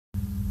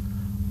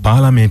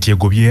Parliament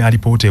Egobye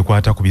Alipota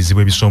ekwata ku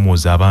bizibu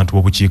ebisomooza abantu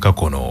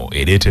b'obukiikakkono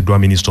ereeteddwa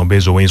minisita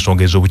ombeezi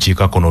ow'ensonga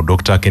ez'obukiikakkono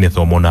Dr. Kenneth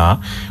Omona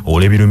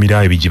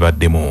olw'ebirumira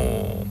ebigibaddemu.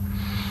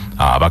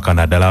 Abaka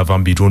naddala ava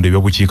mu bitundu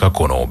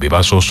eby'obukiikakkono be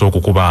basoose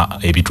okukuba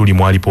ebituli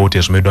mu alipoota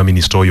esomeddwa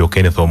minisita oyo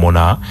Kenneth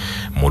Omona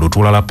mu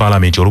lutuula lwa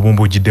Parliament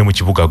olubumbujjidde mu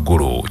kibuga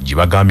Gulu gye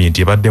bagambye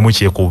nti ebaddemu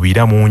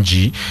kyekuubira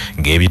mungi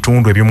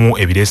ng'ebitundu ebimu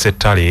ebireese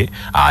ettale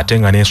ate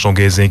nga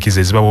n'ensonga ez'enkizo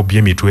ezibabobbye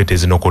emitwe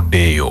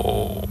tezinokoddeeyo.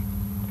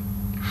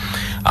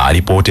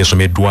 Alipoota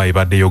esomeddwa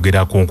ebadde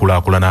yogera ku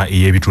nkulaakulana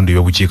ey'ebitundu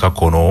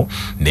eby'obukiikakkono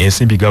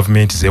n'ensimbi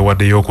gavumenti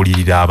zeewaddeyo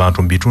okulirira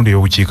abantu mu bitundu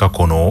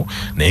eby'obukiikakkono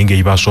naye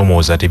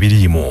ng'ebibasoomooza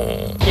tebiriimu.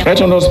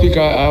 Right, Honourable Speaker,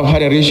 I've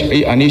had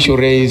an issue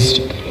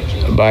raised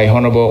by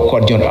Honourable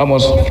Kwad John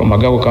Amos from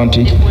Magago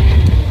County,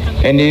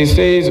 and he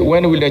says,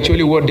 when will the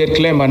actually ward debt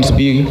claimants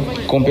be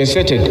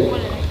compensated?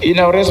 In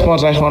our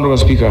response, Honourable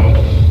Speaker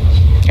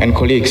and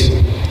colleagues,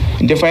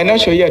 in the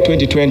financial year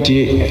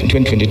 2020 and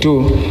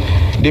 2022,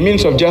 the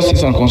Minister of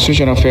Justice and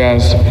Constitutional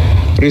Affairs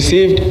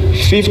received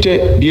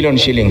 50 billion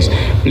shillings.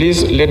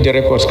 Please let the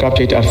records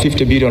capture it at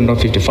 50 billion, not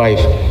 55.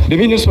 The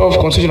Minister of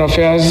Constitutional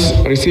Affairs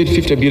received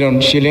 50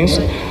 billion shillings,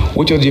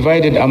 which was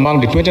divided among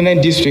the 29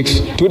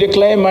 districts to the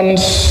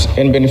claimants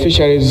and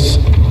beneficiaries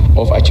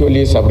of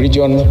Acholi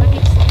sub-region,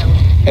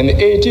 and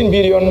 18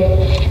 billion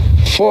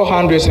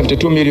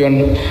 472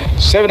 million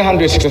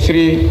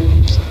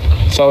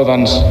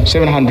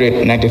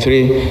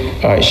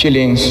 763,793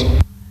 shillings.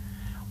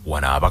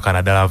 Wana abaka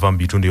naddala ava mu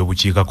bitundu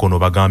eby'obukiikakkono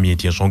bagambye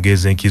nti ensonga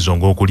ez'enkizo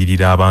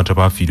ng'okulirira abantu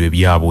abafiirwa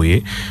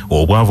ebyabwe,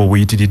 obwavu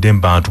obuyitiridde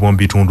mu bantu b'omu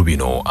bitundu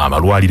bino,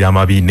 amalwaliro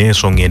amabi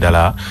n'ensonga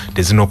endala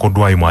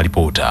tezinokoddwayo mu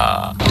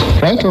alipoota.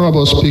 Right,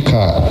 Honourable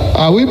Speaker,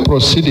 are we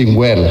proceeding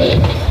well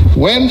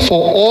when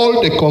for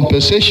all the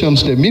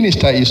compensations the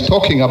Minister is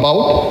talking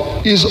about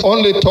is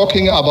only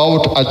talking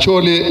about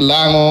Acholi,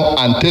 Lango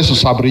and Teso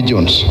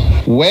sub-regions?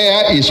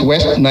 Where is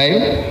West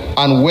Nile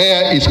and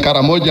where is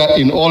Karamoja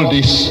in all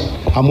this?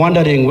 I'm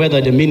wondering whether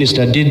the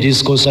minister did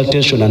this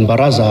consultation and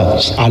Baraza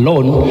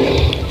alone,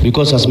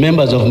 because as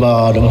members of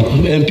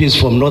MPs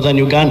from northern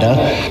Uganda,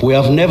 we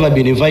have never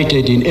been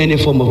invited in any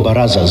form of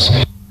Barazas.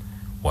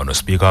 Wano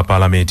Speaker wa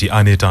Parliament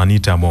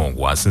Anita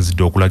Mongo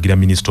asinzidde okulagira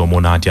minisita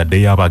Omona nti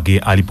addeyo abage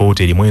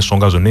alipoota erimu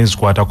ensonga zonna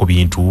ezikwata ku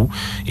bintu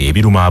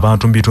ebiruma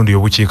abantu mu bitundu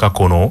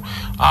by'obukiikakkono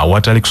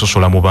awatali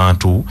kusosola mu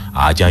bantu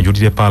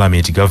ajanjulire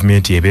Parliament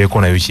gavumenti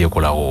ebeeko nayo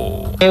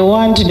kyekolawo. I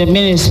want the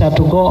minister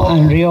to go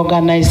and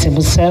reorganize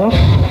himself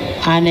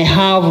and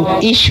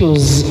have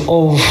issues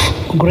of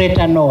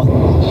Greater North,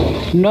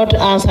 not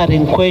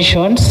answering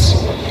questions,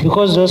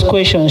 because those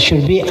questions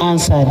should be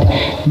answered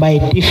by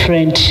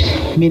different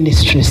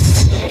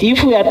ministries.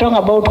 If we are talking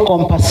about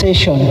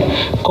compensation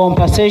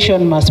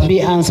must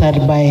be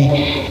answered by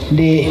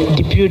the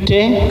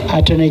Deputy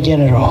Attorney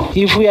General.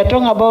 If we are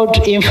talking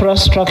about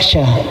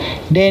infrastructure,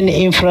 then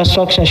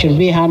infrastructure should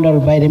be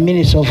handled by the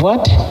Minister of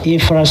what?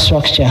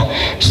 Infrastructure.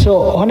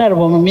 So,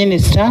 Honorable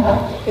Minister,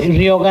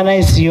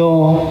 reorganize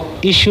your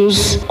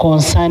issues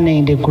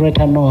concerning the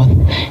Greater North.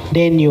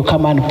 Then you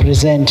come and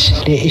present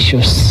the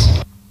issues.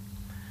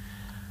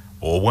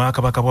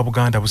 Obwakabaka bwa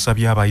Buganda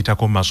busabye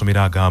abayitako mu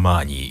masomero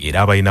ag'amaanyi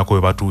era abalinako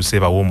we batuuse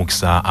bawa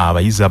omukisa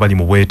abayizi abali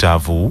mu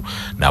bwetaavu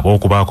nabo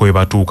okubaako we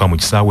batuuka mu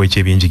kisaawe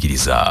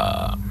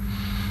eky'ebyenjigiriza.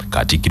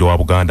 Katikkiro wa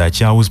Buganda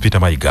Charles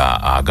Peter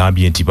Mayiga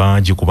agambye nti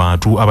bangi ku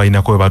bantu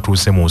abalinako we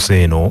batuuse mu nsi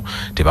eno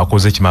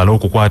tebakoze kimala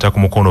okukwata ku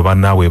mukono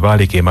bannaabwe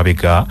baaleka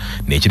emabega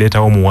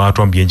n'ekireetawo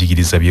omuwaatwa mu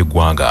byenjigiriza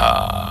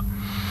by'eggwanga.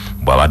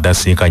 Bw'abadde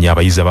asinkanya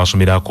abayizi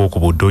abasomerako ku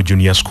Buddo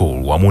Junior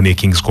School wamu ne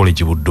King's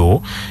College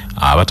Buddo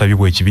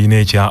abatabibwa ekibiina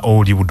ekya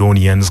Old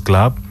Buddonians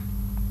Club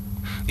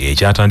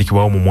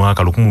ekyatandikibwawo mu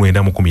mwaka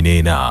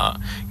 1914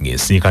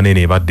 ng'ensinkano eno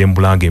ebadde mu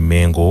Bulange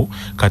Mmengo.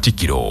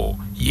 Katikkiro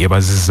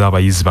yeebazizza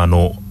abayizi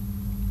bano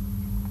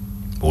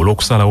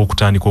olw'okusalawo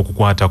okutandika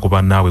okukwata ku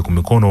bannaabwe ku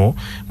mikono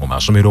mu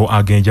masomero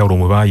ag'enjawulo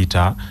mwe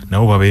baayita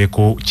nabo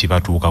babeeko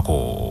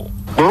kibatuukako.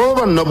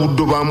 Olwoba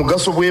Nabuddo ba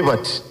mugaso bwe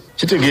bati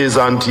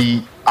kitegeeza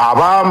nti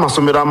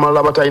amasomero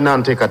amalala batalina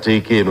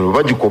nteekateeka eno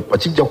bagikoppa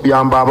kijja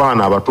kuyamba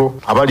abaana abato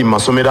abali mu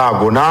masomero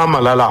ago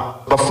n'amalala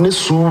bafune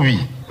essuubi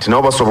nti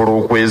nabo basobola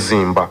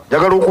okwezimba.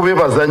 Njagala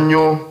okubeebaza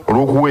nnyo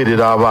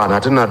olw'okuweerera abaana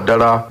ate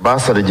naddala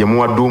baasale gye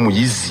muwadde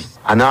omuyizi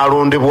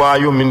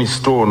anaalondebwayo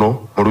minisita ono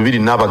mu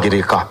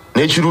 2000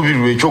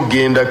 n'ekiruubirirwa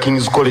eky'okgenda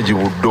King's College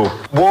Buddo.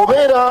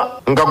 Bw'obeera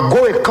nga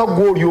gwe wekka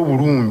gw'oli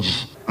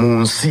obulungi mu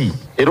nsi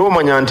era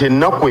omanya nti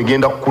ennaku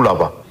egenda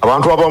kukulaba.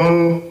 Abantu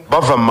abamu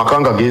bava mu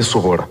makanga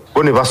geesobola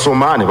bo ne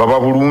basoma ne baba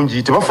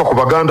bulungi tebafa ku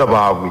baganda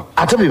baabwe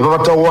ate be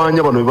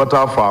babatawaanya bano be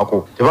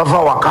bataafaako tebava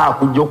waka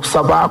kujja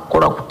okusaba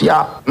kukola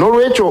kutya.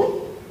 N'olwekyo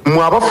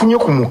mwe abafunye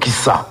ku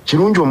mukisa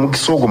kirungi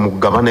omukisa ogwo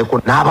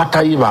mugabaneko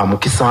n'abatayi ba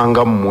mukisa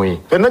nga mmwe.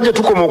 Fenna gye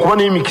tukoma okuba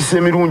n'emikisa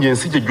emirungi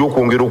ensi gye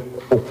gy'okwongera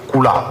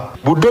okukula.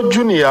 Buddo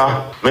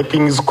Junior ne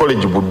King's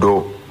College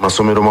Buddo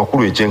masomero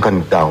makulu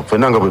ekyenkaniddeawo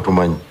ffenna nga bwe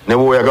tumanyi ne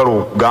bw'oyagala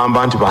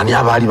okugamba nti baani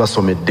abaali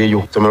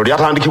basomeddeyo. Essomero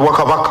lyatandikibwa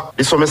Kabaka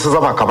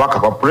lisomeseza bakabaka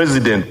ba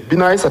president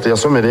Binaisa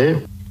teyasomereyo.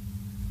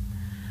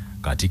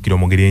 Katikkiro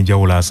mu ngeri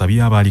enjawulo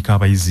asabye abaaliko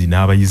abayizi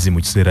n'abayizi mu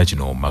kiseera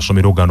kino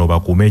masomero gano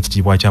bakuume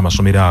ekitiibwa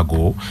ky'amasomero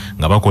ago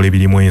nga bakola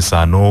emirimu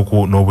ensa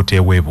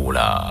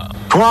n'obuteeweebuula.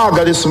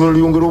 Twagala essomero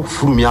lyongera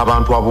okufulumya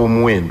abantu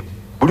ab'omuwendo.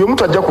 Buli omu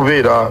tajja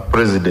kubeera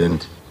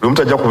pulezidenti, buli omu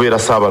tajja kubeera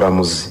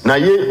ssaabalamuzi,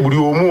 naye buli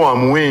omu wa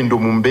muwendo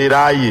mu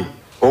mbeera ye.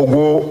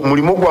 Ogwo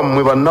mulimo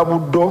gwammwe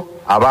bannabuddo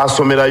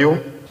abaasomerayo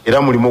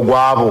era mulimo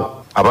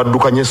gw'abo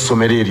abaddukanya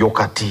essomero eryo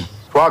kati.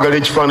 Twagala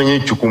ekifaananyi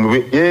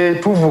ekikuumibwe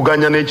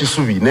tuvuganya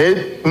n'ekisubi naye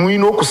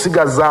mulina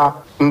okusigaza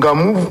nga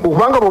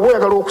kubanga bw'oba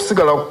oyagala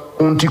okusigala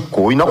ku ntikko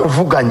olina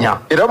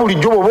kuvuganya era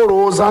bulijjo bw'oba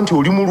olowooza nti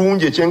oli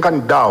mulungi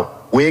ekyenkanidde awo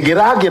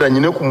weegeraageranye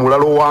ne ku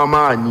mulalo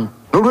w'amaanyi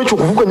n'olwekyo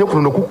okuvuganya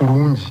kuno ne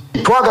kukulungi.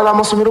 Twagala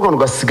amasomero gano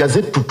gasigaze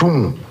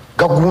ettutumu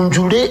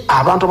gagunjule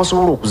abantu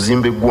abasobola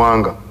okuzimba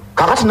eggwanga.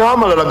 Kakati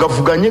n'amalala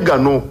gavuganye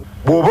gano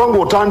bw'oba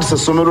ng'otandise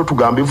essomero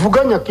tugambe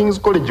vuganya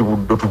King's College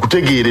Buddo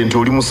tukutegeere nti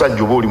oli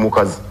musajja oba oli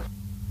mukazi.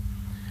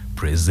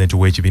 President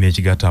w'ekibiina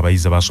ekigatta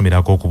abayizi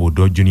abaasomerako ku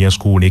Buddo Junior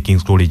School ne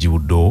King's College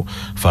Buddo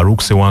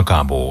Farouk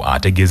Sewankambo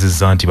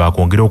ategeezezza nti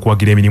baakwongera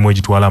okuwagira emirimu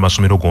egitwala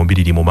amasomero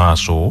gombiriri mu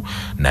maaso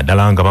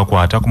naddala nga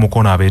bakwata ku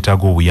mukono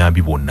abeetaaga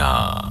obuyambi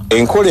bwonna.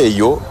 Enkola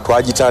eyo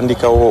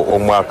twagitandikawo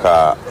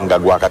omwaka nga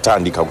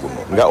gwakatandika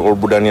guno nga All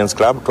Budanians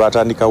Club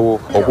twatandikawo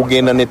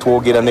okugenda ne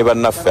twogera ne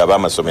bannaffe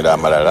ab'amasomero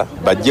amalala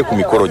bajje ku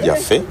mikolo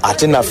gyaffe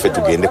ate naffe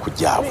tugende ku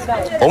gyabwe.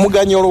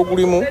 Omuganyolo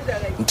ogulimu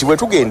nti bwe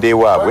tugenda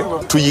ewaabwe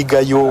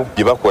tuyigayo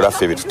bye bakola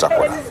ffe bye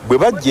tutakola. Bwe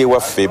bajja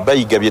ewaffe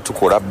bayiga bye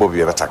tukola bo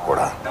bye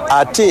batakola.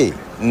 Ate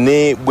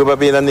ne bwe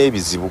babeera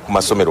n'ebizibu ku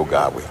masomero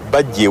gaabwe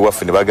bajja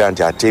ewaffe ne bagaa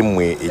nti ate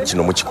mmwe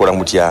kino mukikola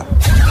mutya.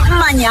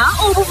 Manya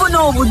obuvuna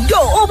obuddo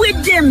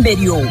obw'eddembe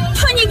lyo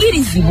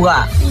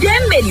tonyigirizibwa.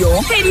 Ddembe lyo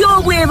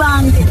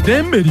ery'obwebange.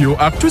 Ddembe lyo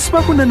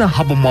akutusibako nana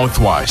Herbal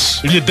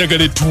Mouthwash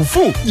ly'eddagala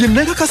ettuufu lye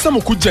nnakakasa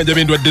mu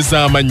kujjanjaba endwadde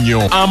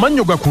z'amannyo.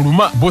 Amannyo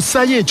gakuluma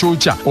bw'ossaayo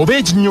ekyokya oba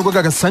ekinnyogo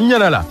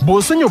gagasanyalala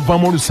bw'osenya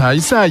ovaamu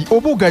olusaayisaayi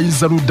oba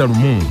ogayiza ludda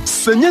lumu.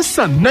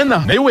 Senyesa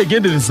nana naye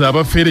weegendereza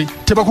abafere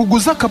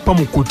tebakuguza kappa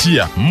mu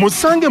kutiya.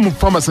 Musange mu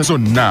famasi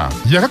zonna.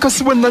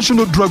 Yakakasibwa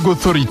National Drug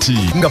Authority.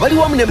 Nga bali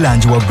wamu ne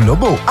langi wa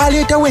Global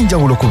aleetawo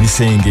enjawulo ku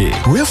bisenge.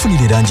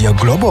 Weefunire langi ya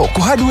Global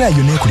ku hardware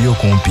yonna ekuli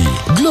okumpi.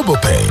 Global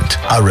Paint,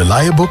 a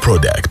reliable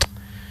product.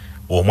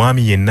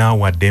 Omwami yenna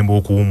wa ddembe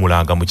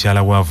okuwummulanga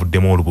mukyala we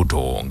avuddemu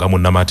olubuto nga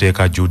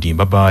munnamateeka Judy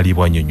Mbabaali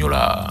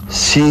bw'annyonnyola.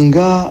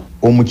 Singa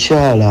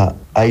omukyala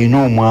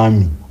ayina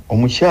omwami,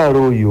 omukyala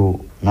oyo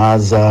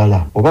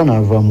n'azaala oba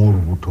n'avaamu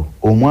olubuto,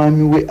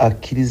 omwami we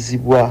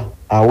akkirizibwa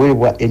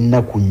aweebwa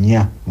ennaku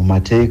 4 mu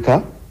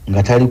mateeka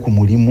nga tali ku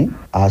mulimu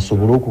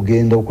asobole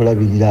okugenda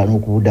okulabirira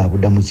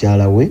n'okubudaabuda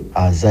mukyala we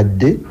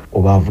azadde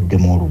oba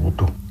avuddemu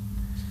olubuto.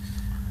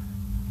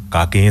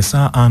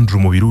 Kakensa Andrew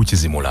Mubiru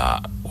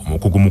Kizimula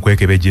omukugu mu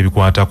kwekebejja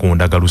ebikwata ku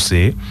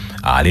ndagaluse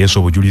aleese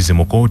obujulizi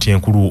mu kkooti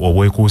enkulu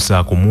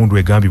obwekuusa ku mmundu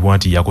egambibwa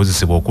nti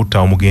yakozesebwa okutta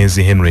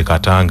omugenzi Henry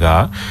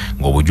Katanga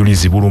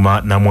ng'obujulizi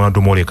buluma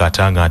Namwandu Mole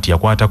Katanga nti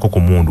yakwatako ku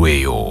mmundu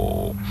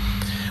eyo.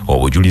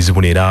 Obujulizi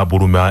buno era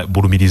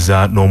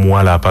bulumiriza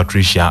n'omuwala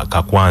Patricia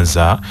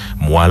Kakwanza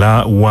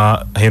muwala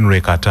wa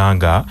Henry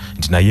Katanga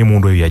nti naye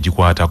mundu eyo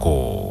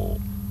yagikwatako.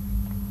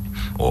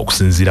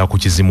 Okusinziira ku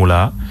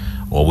Kizimula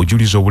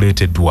obujulizi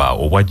obuleeteddwa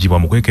obwaggyibwa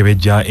mu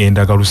kwekebejja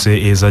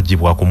endagaluse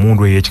ezaggyibwa ku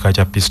mundu ey'ekika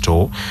kya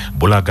pisto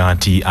bulaga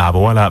nti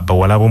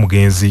bawala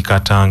b'omugenzi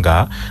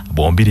Katanga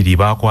bombiriri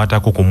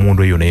baakwatako ku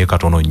mundu eyo naye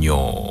katono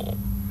nnyo.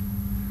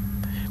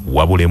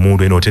 Wabula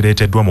emundu eno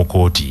tereeteddwa mu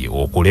kkooti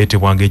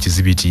okuleetebwa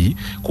ng'ekizibiti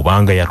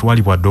kubanga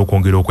yatwalibwa dde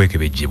okwongera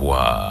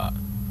okwekebejjebwa.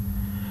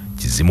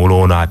 Kizimula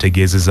ono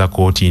ategeezezza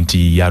kkooti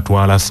nti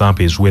yatwala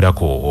sampo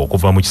eziwerako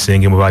okuva mu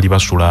kisenge mwe baali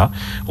basula,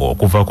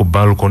 okuva ku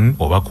balcon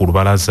oba ku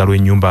lubalaza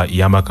lw'ennyumba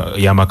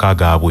y'amaka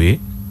gaabwe,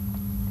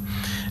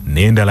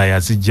 n'endala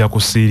yazijja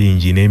ku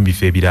siiringi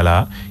n'ebifo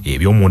ebirala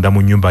eby'omunda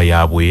mu nnyumba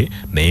yaabwe,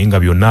 naye nga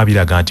byonna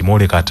biraga nti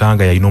Mole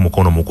Katanga yalina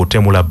omukono mu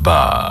kutemula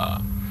bba.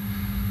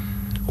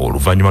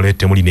 Oluvannyuma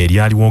lw'ettemu lino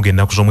eryaliwo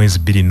ng'ennaku z'omwezi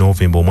 2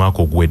 Novemba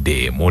omwaka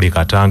oguwedde, Mole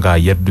Katanga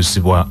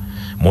yaddusibwa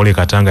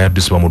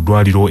mu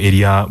ddwaliro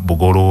erya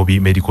Bugoloobi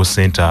Medical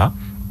Center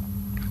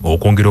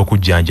okwongera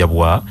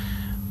okujjanjabwa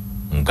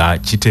nga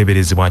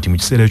kiteeberezebwa nti mu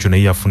kiseera ekyo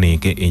naye yafuna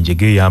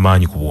enjege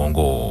ey'amaanyi ku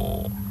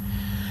bwongo.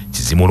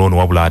 Kizimula ono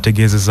wabula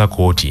ategeezezza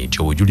kkooti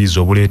nti obujulizi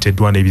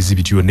obuleeteddwa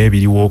n'ebizibiti byonna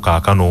ebiriwo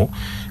kaakano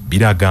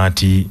biraga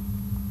nti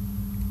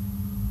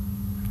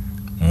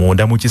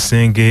munda mu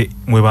kisenge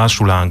mwe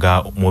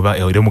baasulanga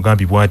era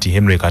mugambibwa nti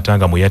Henry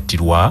Katanga mwe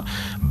yattirwa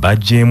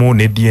bajjeemu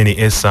ne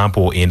DNA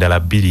sample endala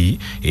 2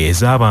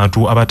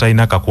 ez'abantu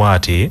abatalina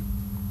kakwate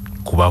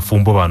ku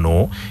bafumbo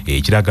bano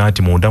ekiraga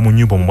nti munda mu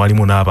nnyumba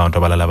mwalimu n'abantu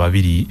abalala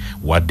 2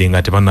 wadde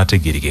nga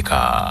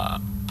tebannategerekeka.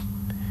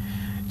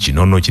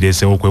 Kino nno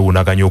kireesewo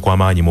okwewunaganya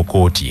okw'amaanyi mu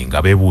kkooti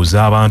nga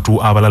beebuuza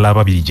abantu abalala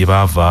 2 gye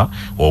baava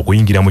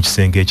okuyingira mu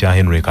kisenge kya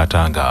Henry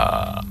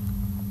Katanga.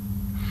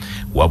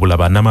 Wabula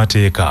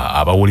bannamateeka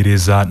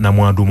abawuliriza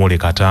Namwandu Mole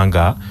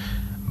Katanga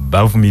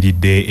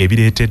bavumilidde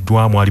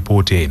ebireeteddwa mu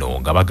alipoota eno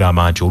nga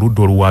bagamba nti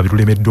oludda oluwaabi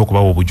lulemeddwa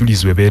okubawa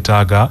obujulizi bwe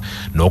beetaaga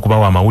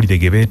n'okubawa amawulire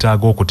ge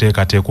beetaaga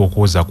okuteekateeka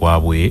okwoza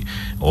kwabwe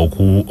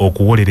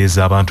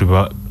okuwolereza abantu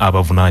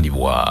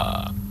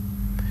abavunaanibwa.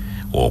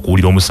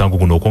 Okuwulira omusango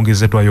guno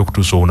okwongezeddwayo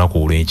okutuusa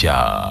olunaku olw'enkya.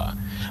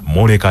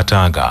 Mole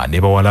Katanga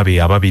ne bawala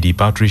be ababiri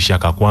Patricia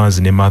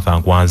Kakwanzi ne Martha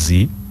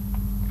Nkwanzi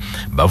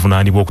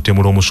bavunaanibwa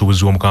okutemula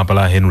omusuubuzi w'omu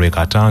Kampala Henry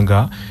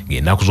Katanga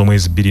ng'ennaku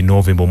z'omwezi 2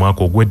 Novemba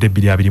omwaka ogwedde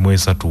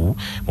 2023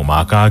 mu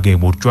maka ge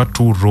mu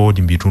Chwatu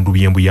Road mu bitundu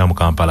by'Embuya mu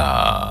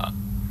Kampala.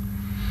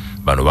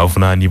 Bano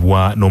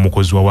bavunaanibwa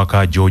n'omukozi wa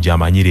waka George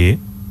Amanyire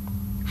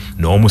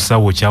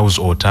n'omusawo Charles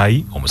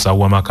Otai omusawo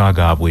w'amaka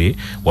gaabwe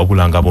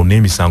wabula nga bonna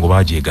emisango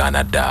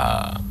baajeegaana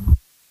dda.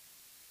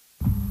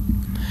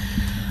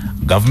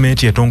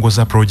 Gavumenti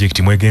etongoza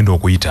projekiti mwegenda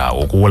okuyita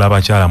okuwola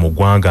abakyala mu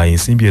ggwanga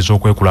ensimbi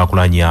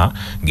ez'okwekulaakulanya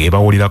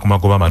ng'ebawulira ku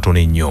magoba matono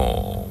ennyo.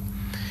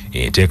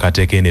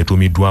 Enteekateeka eno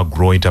etuumiddwa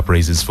Grow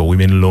Enterprises for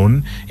Women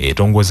Loan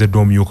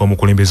etongozeddwa omumyuka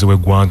omukulembeze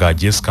w'eggwanga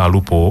Jessica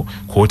Lupo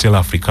ku Hotel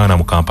Africana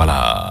mu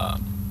Kampala.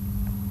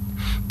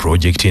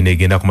 Projekiti eno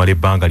egenda kumala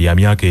ebbanga lya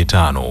myaka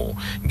 5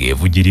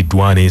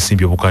 ng'evujjiriddwa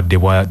n'ensimbi obukadde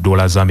bwa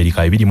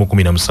 $Amerika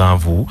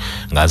 217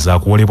 nga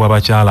zaakuwolebwa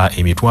abakyala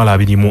emitwalo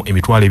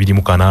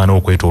 28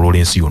 okwetooloola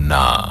ensi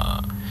yonna.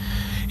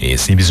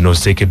 Ensimbi zino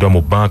ziteekeddwa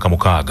mu banka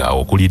 6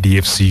 okuli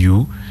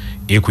DFCU,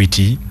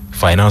 Equity,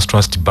 Finance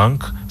Trust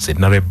Bank,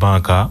 Centenary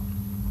Bank,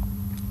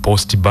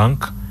 Post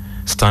Bank,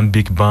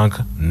 Stanbic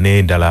Bank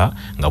n'endala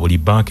nga buli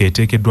banka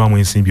eteekeddwamu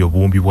ensimbi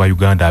obuwumbi bwa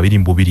Uganda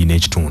 22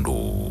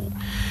 n'ekitundu.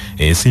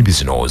 Ensimbi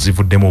zino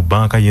zivudde mu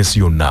banka y'ensi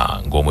yonna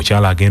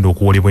ng'omukyala agenda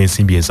okuwolebwa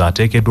ensimbi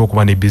ezaateekeddwa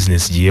okuba ne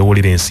bizinesi gye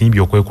yeewolera ensimbi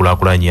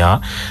okwekulaakulanya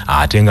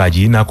ate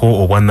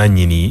ng'agirinako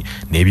obwannannyini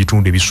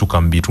n'ebitundu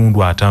ebisukka mu bitundu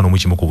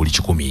 51 ku buli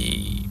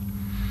 100.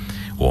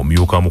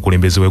 Omumyuka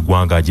omukulembeze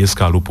w'eggwanga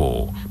Jessica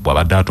Lupo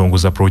bw'abadde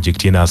atongoza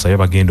projekiti eno asabye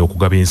bagenda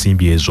okugaba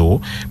ensimbi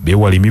ezo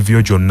beewala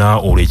emivuyo gyonna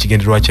olwo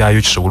ekigendererwa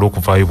kyayo kisobole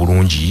okuvaayo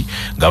bulungi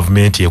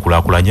gavumenti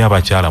ekulaakulanye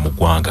abakyala mu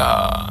ggwanga.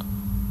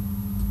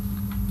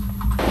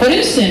 For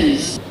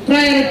instance,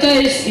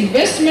 prioritize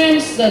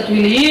investments that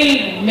will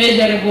yield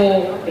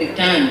measurable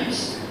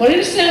returns. For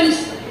instance,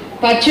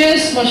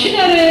 purchase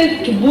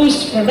machinery to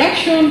boost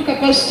production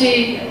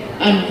capacity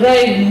and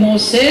drive more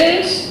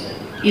sales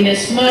in a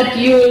smart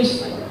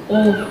use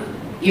of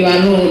your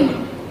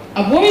loan.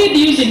 Avoid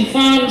using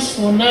funds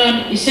for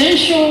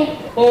non-essential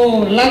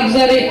or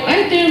luxury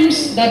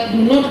items that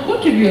do not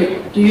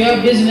contribute to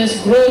your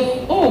business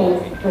growth or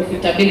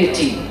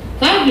profitability.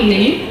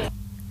 Thirdly,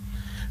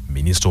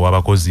 Minisita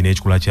w'abakozi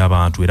n'ekikula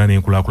ky'abantu era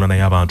n'enkulaakulana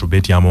y'abantu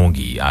Betty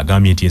Amongi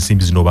agambye nti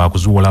ensimbi zino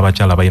baakuziwola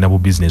abakyala balina bu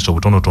bizinesi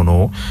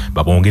obutonotono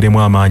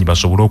babongeremu amaanyi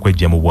basobole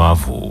okwejja mu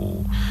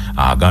bwavu.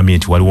 Agambye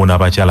nti waliwo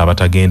n'abakyala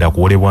abatagenda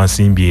kuwolebwa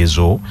nsimbi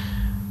ezo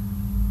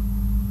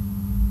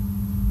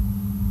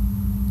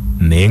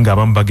naye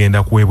ng'abamu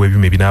bagenda kuweebwa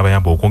ebyuma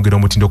ebinaabayamba okwongera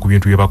omutindo ku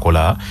bintu bye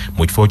bakola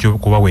mu kifo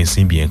ky'okubawa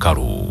ensimbi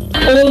enkalu.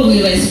 All we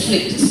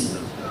restrict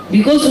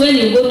because when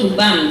you go to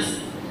banks,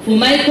 for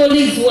my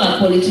colleagues who are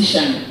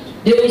politicians,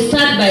 they will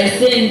start by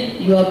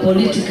saying you are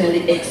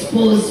politically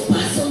exposed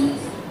persons.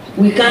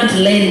 We can't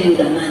lend you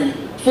the money.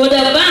 For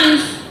the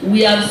banks,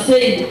 we have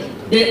said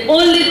the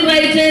only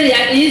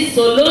criteria is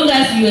so long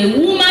as you're a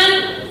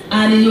woman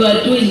and you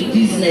are doing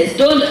business.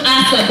 Don't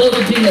ask about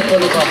being a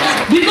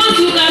politician. Because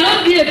you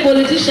cannot be a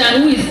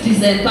politician who is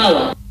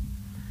disempowered.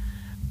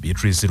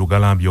 Beatrice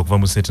Rugalambi okuva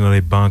mu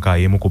Centenary Bank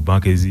emu ku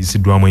banka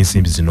ezisiddwamu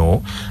ensimbi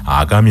zino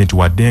agambye nti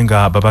wadde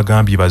nga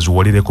babagambye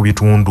baziwolere ku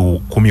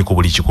bitundu 10 ku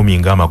buli 100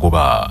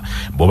 ng'amagoba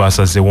bo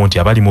basazeewo nti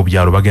abali mu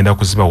byalo bagenda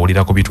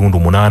kuzibawolera ku bitundu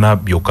 8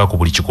 byokka ku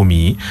buli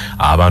 100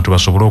 abantu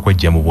basobole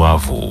okwejja mu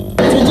bwavu.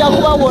 Tujja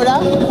kubawola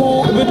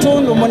ku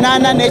bitundu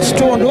 8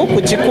 n'ekitundu ku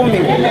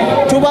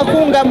 100.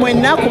 Tubakunga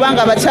mwenna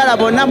kubanga abakyala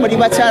bonna muli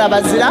bakyala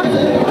bazira.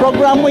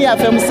 Programu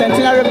yaffe mu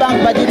Centenary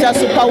Bank bagita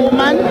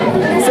Superwoman,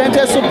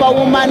 Sente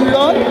Superwoman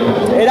Loan.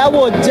 Era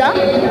wojja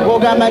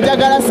ogamba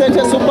njagala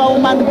sente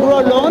Superwoman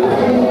Grow Loan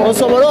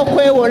osobola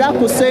okwewola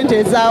ku sente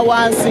eza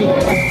wansi.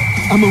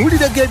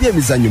 Amawulire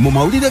g'ebyemizannyo mu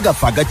mawulire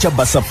gaffe agakya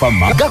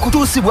Basafama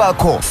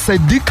gakutuusibwako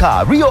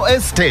Sedika Real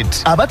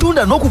Estate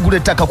abatunda n'okugula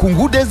ettaka ku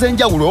nguudo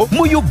ez'enjawulo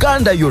mu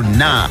Uganda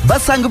yonna.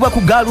 Basangibwa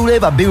ku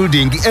Galuleba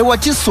Building ewa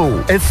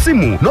Kiso.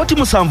 Essimu noti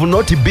 7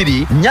 noti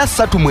 2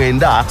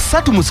 339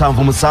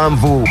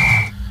 377.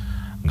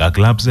 Nga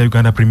clubs za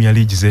Uganda Premier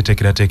League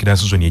zeteekerateekera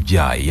sizoni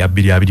ejja eya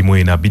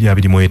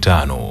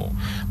 2024-2025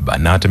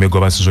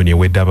 bannatemegwa ba sizoni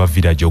ewedde aba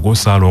Village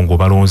Ogosalongo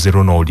balonze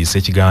Ronald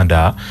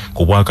Sekiganda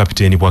ku bwa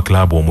kapiteeni bwa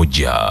club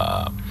omujja.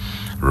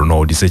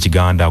 Ronald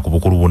Sekiganda ku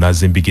bukulu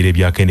bunazze embigere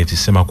bya Kenneth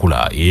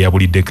Semakula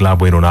eyabulidde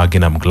club eno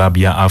n'agenda mu club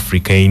ya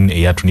Africain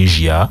eya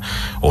Tunisia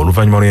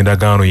oluvannyuma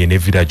lw'endagaano ye ne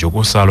Village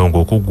Ogosalongo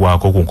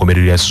okuggwako ku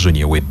nkomerero ya sizoni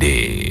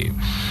ewedde.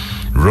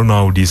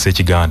 Ronald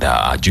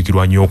Sekiganda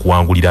ajjukirwa nnyo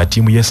okuwangulira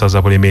ttiimu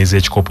y'essaza Bulemeezi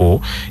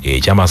ekikopo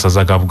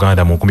eky'amasaza ga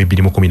Buganda mu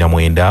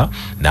 2019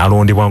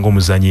 n'alondebwa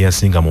ng'omuzannyi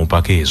eyasinga mu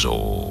mpaka ezo.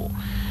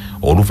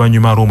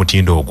 Oluvannyuma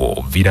lw'omutindo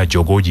ogwo Village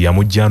Egobye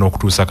yamujja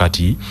n'okutuusa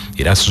kati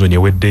era sizoni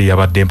ewedde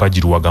yabadde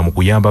mpajiruwaga mu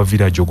kuyamba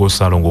Village Egobye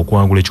Salongo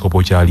okwangula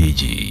ekikopo kya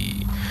liigi.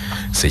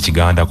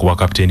 Ssekiganda kuba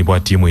kapiteeni bwa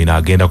ttiimu eno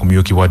agenda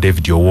kumyukibwa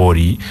David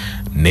Owori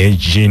ne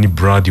Jean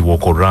Brad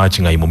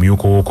Wokorach nga ye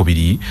mumyuka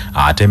owokubiri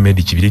ate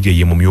Medi Kibirige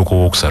ye mumyuka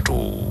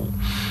owokusatu.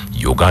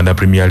 Uganda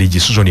Premier League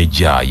season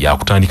ejja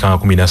yakutandika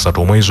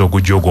 13 omwezi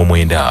ogujja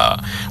ogw'omwenda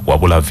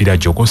wabula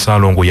Village Egobye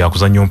Salongo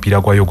yakuzannya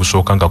omupiira gwayo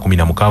ogusooka nga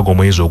 16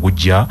 omwezi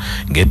ogujja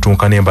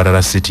ng'ettunka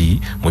n'Embarara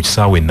City mu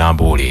kisaawe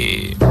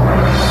Namboole.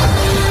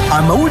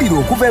 Amawulire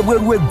okuva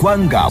ebweru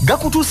w'eggwanga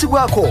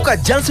gakutuusibwako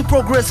Kajansi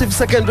Progressive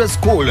Secondary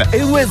School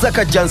eweza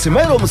Kajansi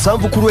mailo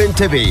 7 ku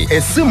Lwentebe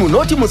essimu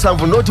noti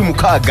 7 noti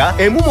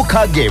 6 emu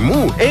 6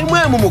 emu emu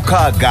emu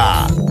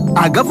 6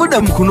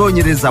 agavuda mu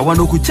kunoonyereza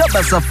wano ku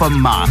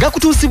Kyabasafama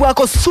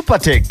gakutuusibwako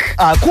Supertech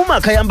akuuma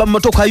akayamba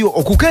mmotoka yo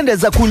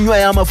okukendeeza ku nnywa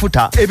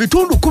y'amafuta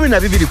ebitundu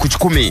 12 ku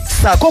 100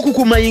 saako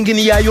okukuuma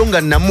yingini yayo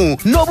nga nnamu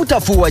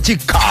n'obutafuuwa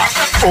kikka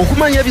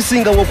okumanya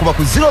ebisingawo okuba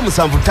ku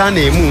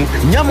 0751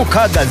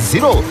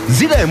 460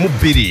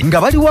 012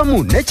 nga bali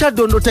wamu ne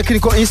Kyaddondo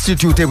Technical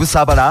Institute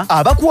ebusaabala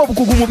abakuwa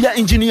obukugu mu bya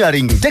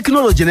engineering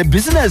technology ne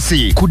business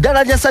ku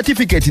ddala lya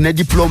certificate ne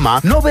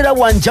diploma n'obeera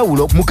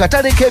wanjawulo mu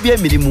katale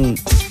k'ebyemirimu.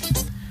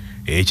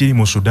 Ekiri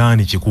mu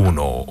Sudaani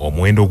kikuuno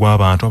omuwendo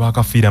gw'abantu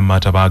abakafiira mu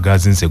Mumataba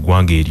agazinze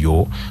eggwanga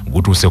eryo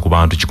gutuuse ku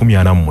bantu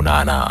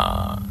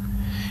 148.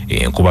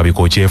 Enkuba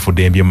bikoche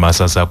efudembye mu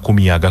masasa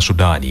 10 aga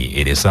Sudaani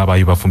eresa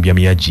abayo bafumbya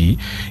miyaji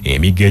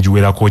emigga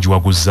egiwerako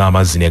giwaguzza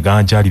amazzi ne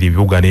ganjalira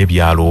ebibuga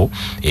n'ebyalo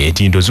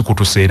entindo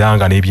zikutuseera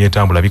nga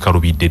n'ebyentambula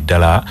bikalubidde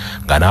ddala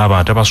nga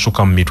n'abantu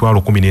abasukka mu mitwalo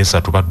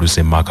 13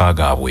 badduse mu maka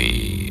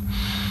gaabwe.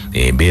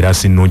 Embeera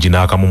si nnungi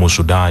n'akamu mu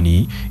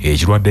Sudaani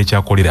ekirwadde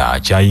kya kolera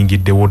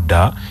kyayingiddewo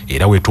dda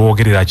era we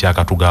twogerera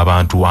kyakatuga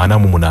abantu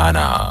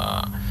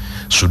 48.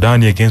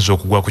 Sudaani egenze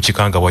okugwa ku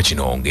kikangabwa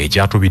kino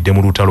ng'ekyatubidde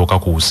mu lutalo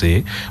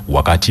kakuuse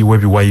wakati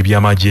w'ebiwayi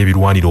by'amagye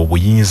ebirwanira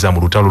obuyinza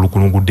mu lutalo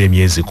lukulungudde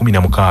emyezi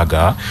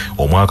 16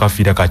 omwaka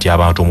fiira kati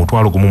abantu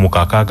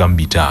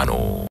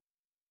 1665.